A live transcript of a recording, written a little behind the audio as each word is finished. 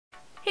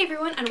Hey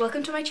everyone, and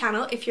welcome to my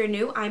channel. If you're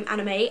new, I'm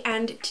Anna,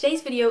 and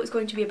today's video is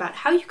going to be about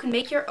how you can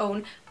make your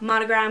own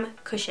monogram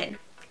cushion.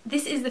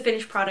 This is the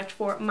finished product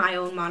for my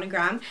own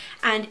monogram,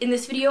 and in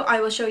this video I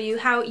will show you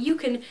how you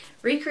can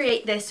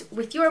recreate this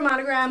with your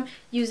monogram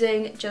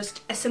using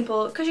just a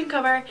simple cushion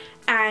cover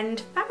and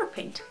fabric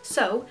paint.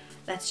 So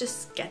let's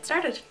just get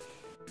started.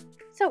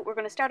 So we're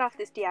going to start off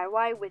this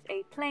DIY with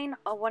a plain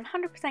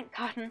 100%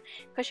 cotton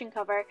cushion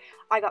cover.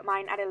 I got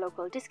mine at a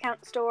local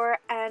discount store,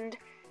 and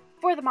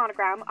for the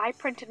monogram, I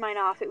printed mine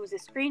off. It was a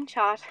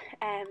screenshot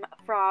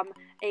from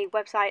a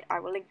website I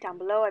will link down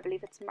below. I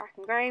believe it's Mark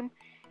and Graham,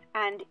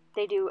 and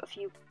they do a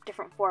few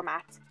different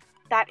formats.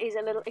 That is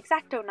a little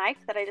X-Acto knife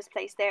that I just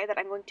placed there that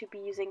I'm going to be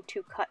using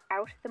to cut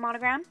out the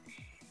monogram.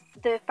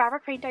 The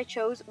fabric paint I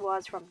chose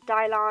was from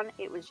Dylon.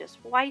 It was just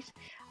white.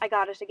 I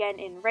got it again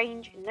in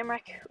Range in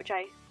Limerick, which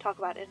I talk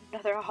about in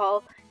another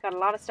haul. Got a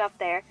lot of stuff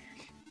there.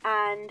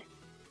 And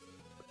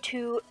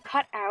to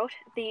cut out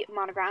the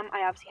monogram,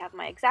 I obviously have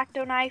my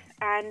X-Acto knife,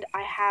 and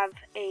I have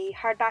a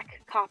hardback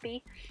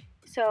copy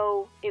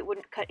so it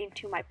wouldn't cut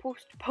into my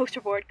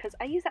poster board, because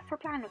I use that for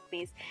plan with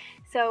me's.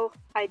 So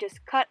I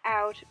just cut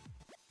out,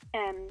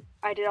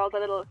 I did all the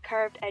little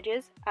curved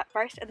edges at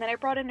first, and then I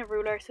brought in a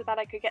ruler so that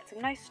I could get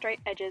some nice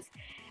straight edges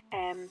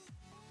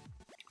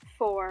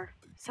for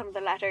some of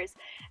the letters.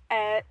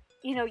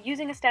 You know,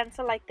 using a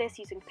stencil like this,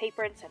 using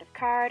paper instead of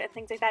card and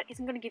things like that,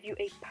 isn't going to give you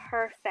a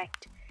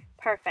perfect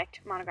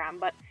monogram,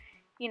 but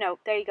you know,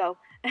 there you go.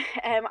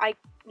 I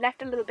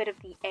left a little bit of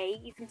the A,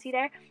 you can see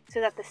there,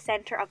 so that the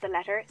center of the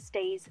letter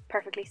stays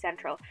perfectly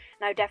central.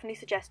 And I definitely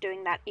suggest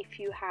doing that if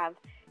you have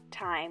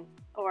time,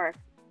 or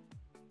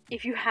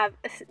if you have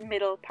a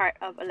middle part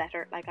of a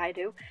letter like I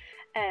do,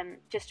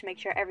 just to make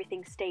sure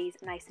everything stays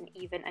nice and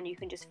even, and you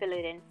can just fill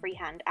it in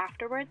freehand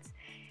afterwards.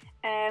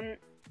 I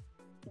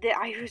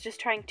was just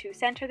trying to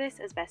center this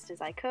as best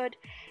as I could,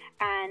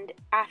 and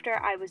after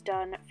I was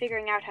done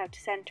figuring out how to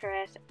center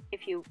it,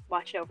 if you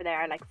watch it over there,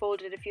 I like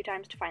folded it a few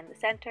times to find the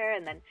center,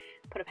 and then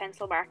put a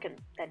pencil mark and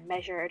then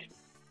measured,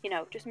 you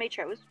know, just made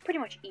sure it was pretty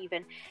much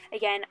even.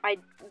 Again, I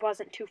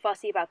wasn't too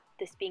fussy about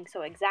this being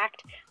so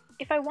exact.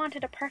 If I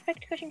wanted a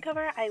perfect cushion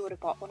cover, I would have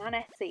bought one on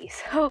Etsy,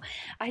 so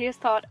I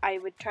just thought I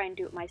would try and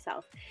do it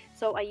myself.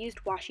 So I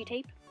used washi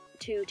tape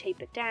to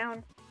tape it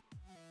down,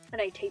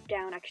 and I taped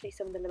down actually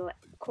some of the little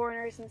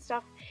corners and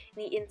stuff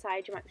in the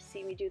inside. You might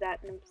see me do that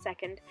in a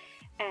second.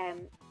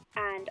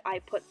 And I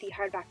put the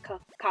hardback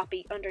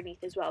copy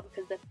underneath as well,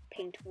 because the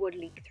paint would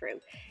leak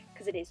through,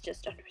 because it is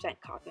just 100%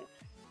 cotton.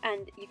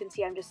 And you can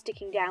see I'm just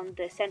sticking down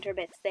the center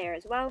bits there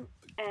as well.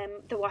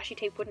 The washi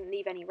tape wouldn't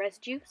leave any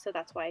residue, so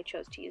that's why I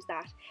chose to use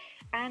that.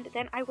 And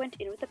then I went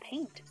in with the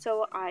paint.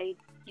 So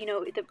you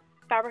know, the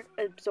fabric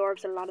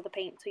absorbs a lot of the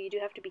paint, so you do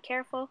have to be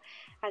careful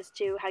as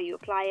to how you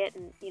apply it,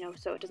 and you know,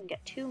 so it doesn't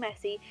get too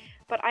messy.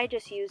 But I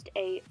just used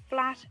a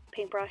flat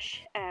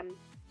paintbrush,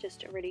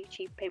 just a really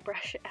cheap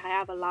paintbrush. I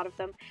have a lot of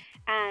them,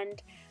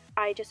 and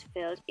I just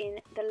filled in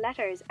the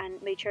letters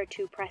and made sure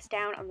to press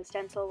down on the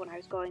stencil when I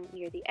was going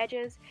near the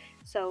edges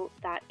so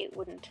that it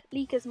wouldn't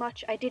leak as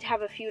much. I did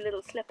have a few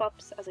little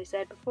slip-ups, as I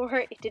said before.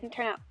 It didn't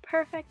turn out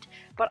perfect,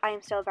 but I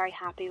am still very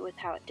happy with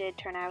how it did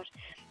turn out.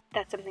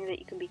 That's something that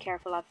you can be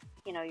careful of,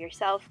 you know,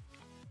 yourself.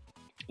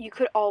 You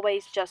could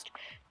always just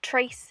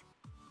trace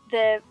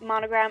the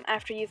monogram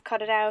after you've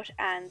cut it out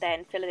and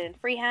then fill it in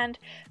freehand,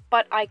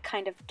 but I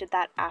kind of did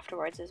that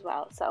afterwards as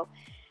well. So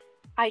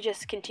I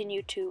just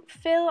continued to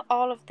fill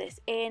all of this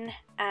in,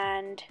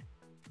 and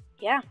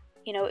yeah,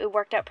 you know, it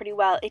worked out pretty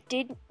well. It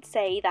did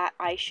say that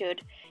I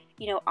should,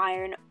 you know,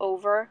 iron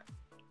over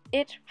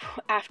it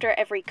after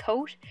every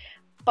coat,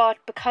 but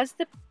because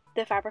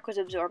the fabric was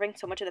absorbing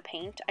so much of the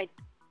paint, I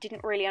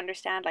didn't really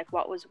understand like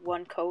what was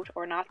one coat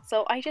or not,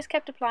 so I just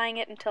kept applying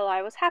it until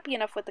I was happy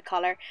enough with the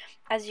color.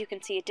 As you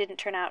can see, it didn't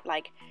turn out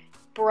like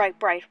bright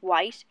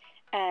white,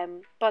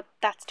 but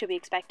that's to be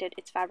expected.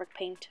 It's fabric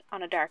paint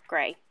on a dark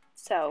grey,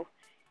 so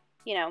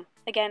you know,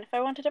 again, if I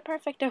wanted it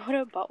perfect, I would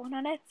have bought one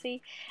on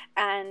Etsy.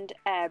 And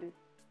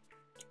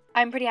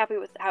I'm pretty happy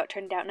with how it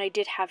turned out, and I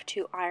did have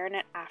to iron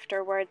it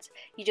afterwards.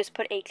 You just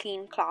put a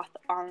clean cloth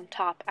on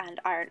top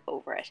and iron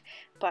over it,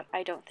 but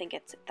I don't think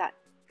it's that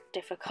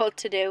difficult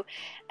to do.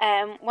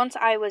 Once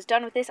I was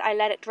done with this, I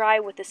let it dry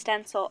with the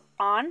stencil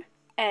on,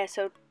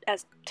 so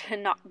as to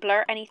not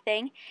blur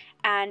anything,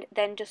 and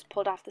then just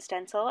pulled off the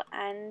stencil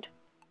and,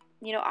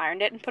 you know,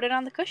 ironed it and put it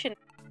on the cushion.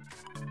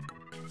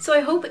 So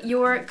I hope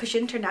your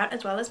cushion turned out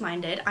as well as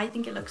mine did. I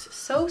think it looks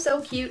so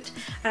cute,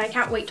 and I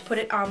can't wait to put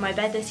it on my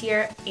bed this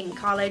year in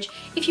college.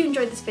 If you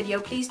enjoyed this video,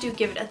 please do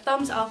give it a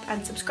thumbs up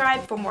and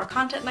subscribe for more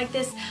content like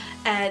this.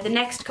 The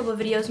next couple of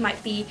videos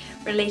might be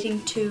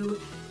relating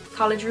to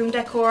college room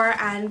decor,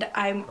 and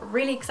I'm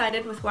really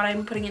excited with what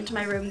I'm putting into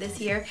my room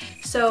this year.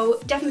 So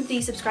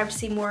definitely subscribe to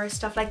see more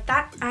stuff like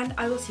that, and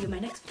I will see you in my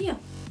next video.